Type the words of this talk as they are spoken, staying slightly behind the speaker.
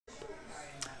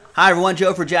Hi everyone,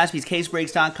 Joe for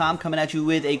JaspysCaseBreaks.com coming at you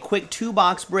with a quick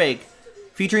two-box break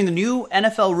featuring the new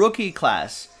NFL rookie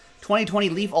class, 2020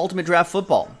 Leaf Ultimate Draft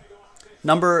Football.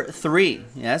 Number 3,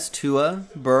 yes, Tua,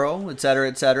 Burrow, etc.,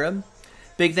 etc.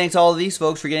 Big thanks to all of these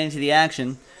folks for getting into the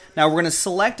action. Now we're going to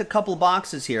select a couple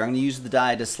boxes here. I'm going to use the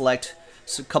die to select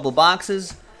a couple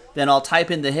boxes. Then I'll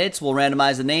type in the hits. We'll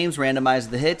randomize the names,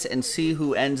 randomize the hits, and see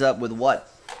who ends up with what.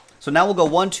 So now we'll go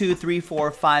 1, 2, 3,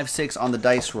 4, 5, 6 on the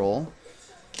dice roll.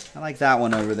 I like that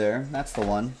one over there. That's the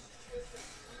one.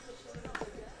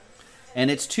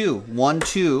 And it's 2. 1,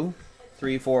 2,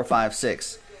 3, 4, 5,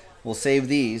 6. We'll save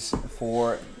these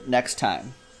for next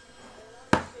time.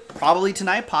 Probably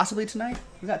tonight, possibly tonight.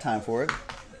 We got time for it.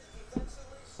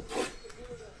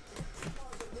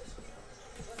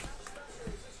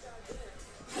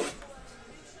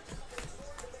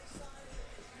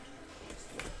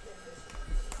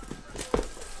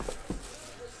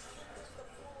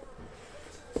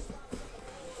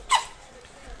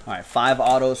 All right, 5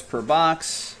 autos per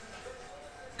box.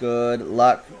 Good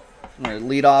luck. I'm going to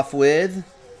lead off with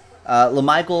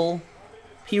LaMichael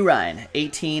Pirine,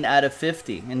 18 out of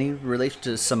 50. Any relation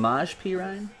to Samaj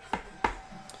Pirine?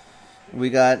 We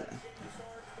got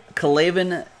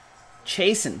Kalavin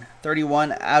Chasen,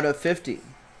 31 out of 50.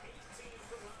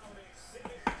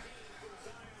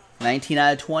 19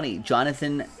 out of 20,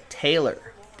 Jonathan Taylor.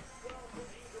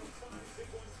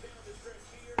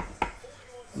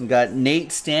 We got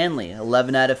Nate Stanley,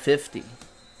 11 out of 50.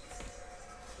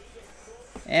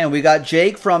 And we got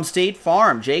Jake from State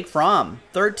Farm. Jake from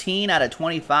 13 out of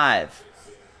 25.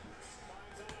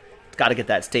 Got to get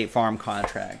that State Farm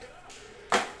contract.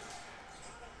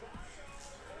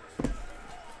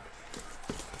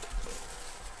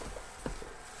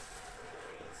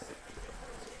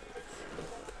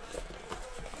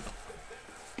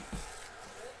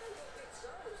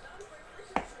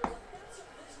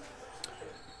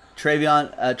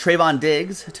 Trayvon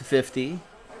Diggs to 50.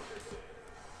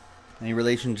 Any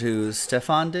relation to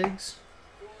Stephon Diggs?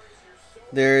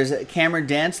 There's Cameron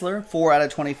Dantzler, 4 out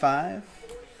of 25.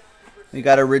 We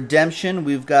got a redemption.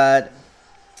 We've got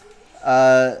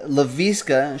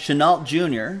Laviska Shenault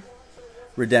Jr.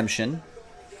 redemption.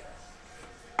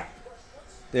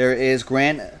 There is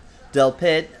Grant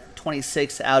Delpit,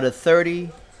 26 out of 30.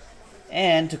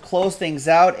 And to close things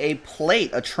out, a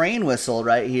plate, a train whistle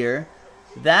right here.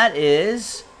 That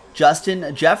is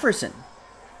Justin Jefferson.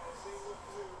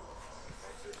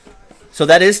 So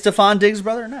that is Stephon Diggs'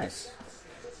 brother? Nice.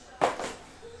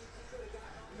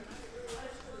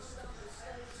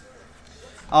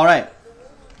 All right.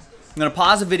 I'm going to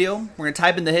pause the video. We're going to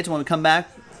type in the hits. When we come back,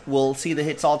 we'll see the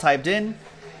hits all typed in,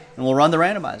 and we'll run the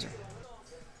randomizer.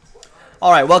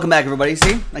 All right, welcome back, everybody.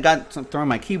 See, I'm throwing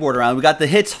my keyboard around. We got the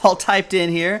hits all typed in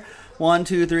here. 1,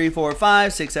 2, 3, 4,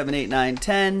 5, 6, 7, 8, 9,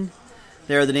 10.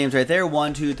 There are the names right there.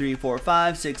 1, 2, 3, 4,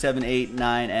 5, 6, 7, 8,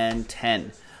 9, and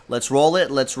 10. Let's roll it.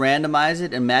 Let's randomize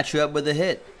it and match you up with a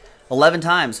hit. 11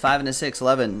 times. 5 and a 6.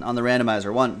 11 on the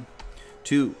randomizer. 1,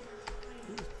 2,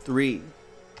 3,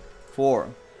 4,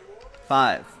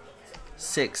 5,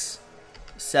 6,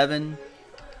 7,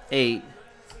 8,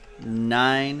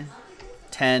 9,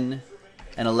 10,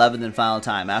 and 11 and final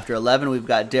time. After 11, we've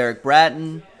got Derek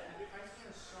Bratton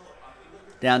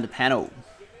down to Pano.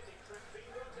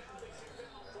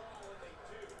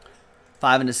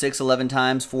 5 and a 6, 11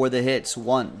 times for the hits.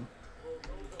 1,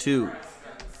 2,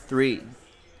 3,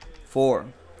 4,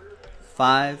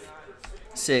 5,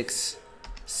 6,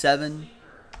 7,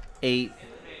 8,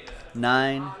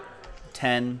 9,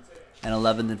 10, and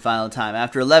 11 and final time.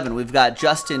 After 11, we've got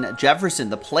Justin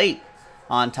Jefferson, the plate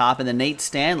on top, and then Nate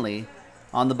Stanley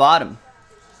on the bottom.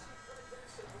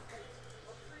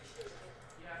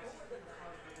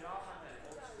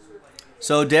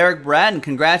 So Derek Bratton,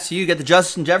 congrats to you. Get the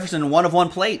Justin Jefferson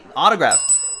 1-of-1 plate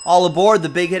autograph. All aboard the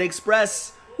Big Hit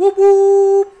Express. Whoop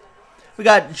whoop. We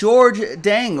got George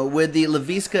Dang with the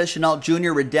Laviska Shenault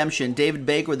Jr. redemption. David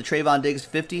Baker with the Trayvon Diggs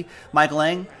 50. Michael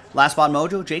Lang, Last Spot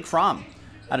Mojo. Jake Fromm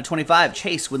out of 25.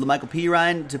 Chase with the Michael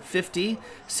Pirine to 50.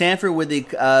 Sanford with the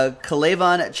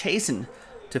Kalavin Chasen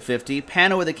to 50.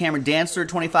 Pano with the Cameron Dantzler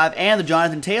 25. And the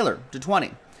Jonathan Taylor to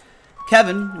 20.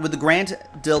 Kevin with the Grant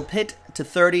Delpit to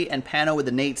 30, and Pano with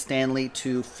the Nate Stanley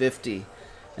to 50.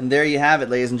 And there you have it,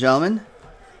 ladies and gentlemen.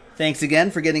 Thanks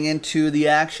again for getting into the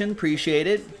action. Appreciate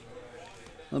it.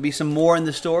 There'll be some more in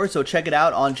the store, so check it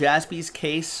out on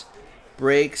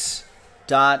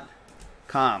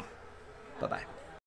JaspysCaseBreaks.com. Bye-bye.